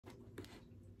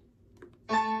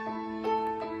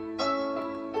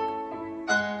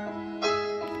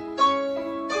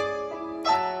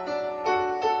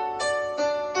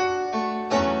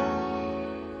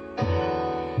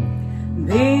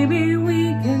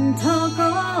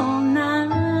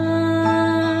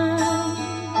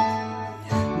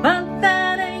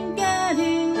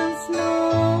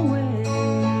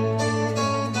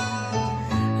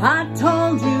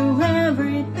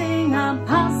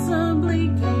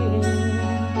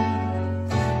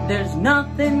There's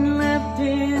nothing left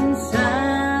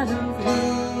inside of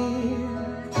here,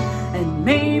 and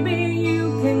maybe you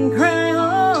can cry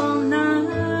all night,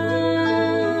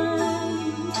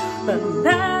 but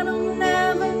that'll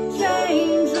never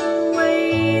change the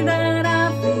way that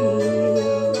I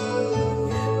feel.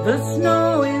 The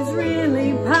snow is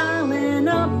really piling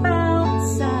up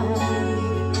outside.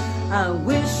 I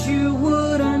wish you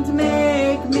wouldn't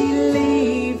make me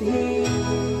leave here.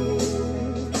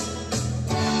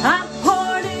 I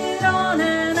poured it on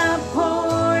and I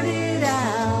poured it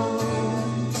out.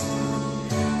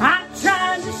 I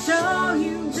tried to show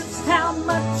you just how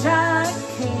much I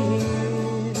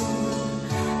care.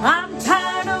 I'm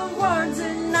tired of words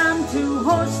and I'm too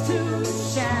hoarse to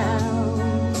shout,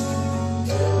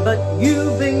 but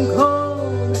you've been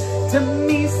cold to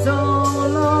me so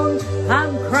long.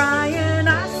 I'm crying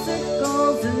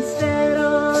icicles instead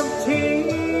of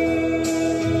tears,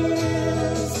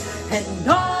 and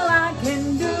all I can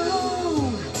do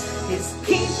is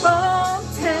keep on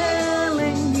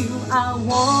telling you I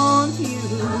want you,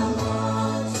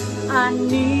 I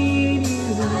need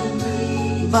you,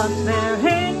 but there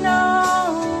ain't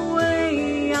no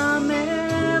way I'm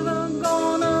ever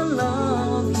gonna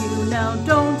love you. Now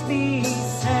don't be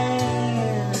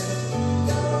sad,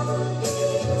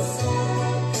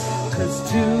 'cause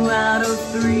 2 out of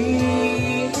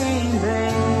 3 ain't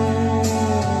bad.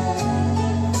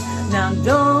 Now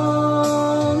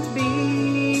don't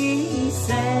be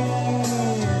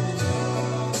sad,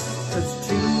 'cause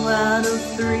 2 out of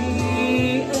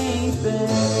 3 ain't bad.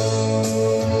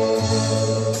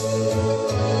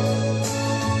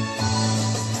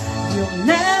 You'll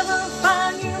never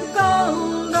find you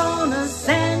gold on a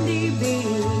sandy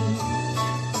beach.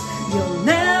 You'll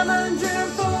never drink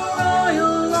for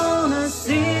oil on a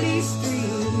city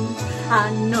street. I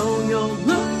know you're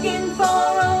looking for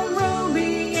a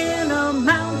ruby in a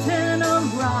mountain of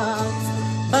rocks,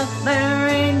 but there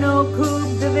ain't no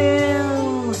Coupe de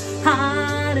Ville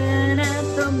hiding at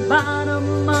the bottom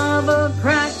of a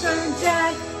Cracker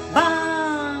Jack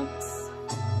box.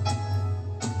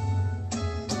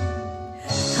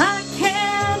 I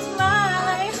can't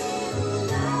lie,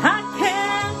 I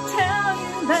can't tell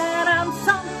you that I'm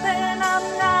something I'm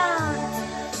not.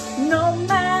 No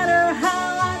matter how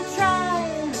I try,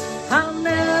 I'll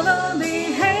never be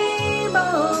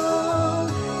able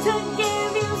to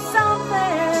give you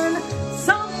something,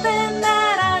 something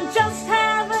that I just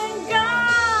haven't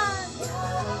got.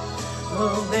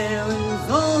 Well, there is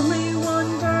only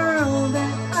one girl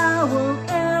that I will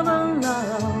ever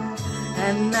love,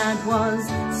 and that was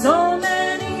so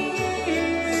many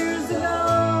years ago.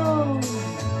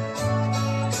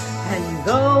 And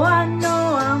though I know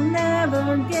I'll never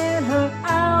get her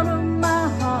out of my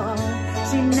heart,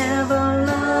 she never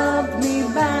loved me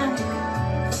back.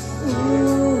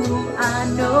 Ooh, I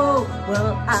know,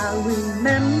 well, I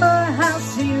remember how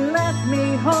she left me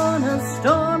on a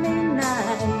stormy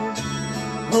night.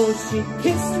 Oh, she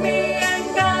kissed me and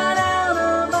got out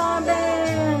of our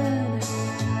bed,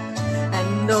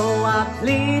 and though I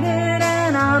pleaded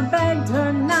and I begged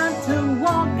her not to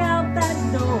walk out that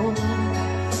door,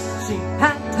 she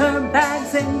packed her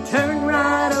bags and turned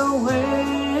right away.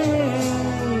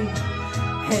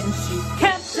 And she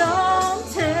kept on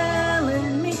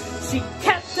telling me, she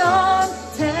kept on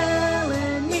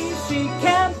telling me, she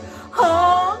kept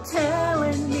on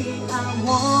telling me I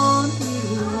want you,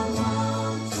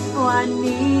 oh, I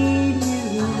need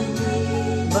you,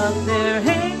 but there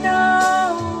ain't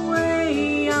no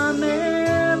way I'm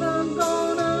ever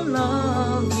gonna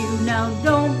love you. Now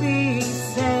don't be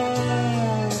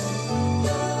sad,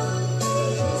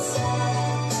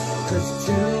 'cause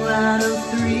 2 out of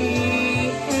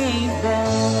 3 ain't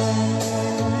bad.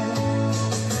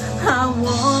 I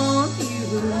want you,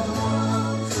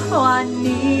 oh, I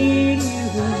need you,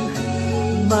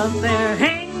 but there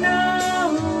ain't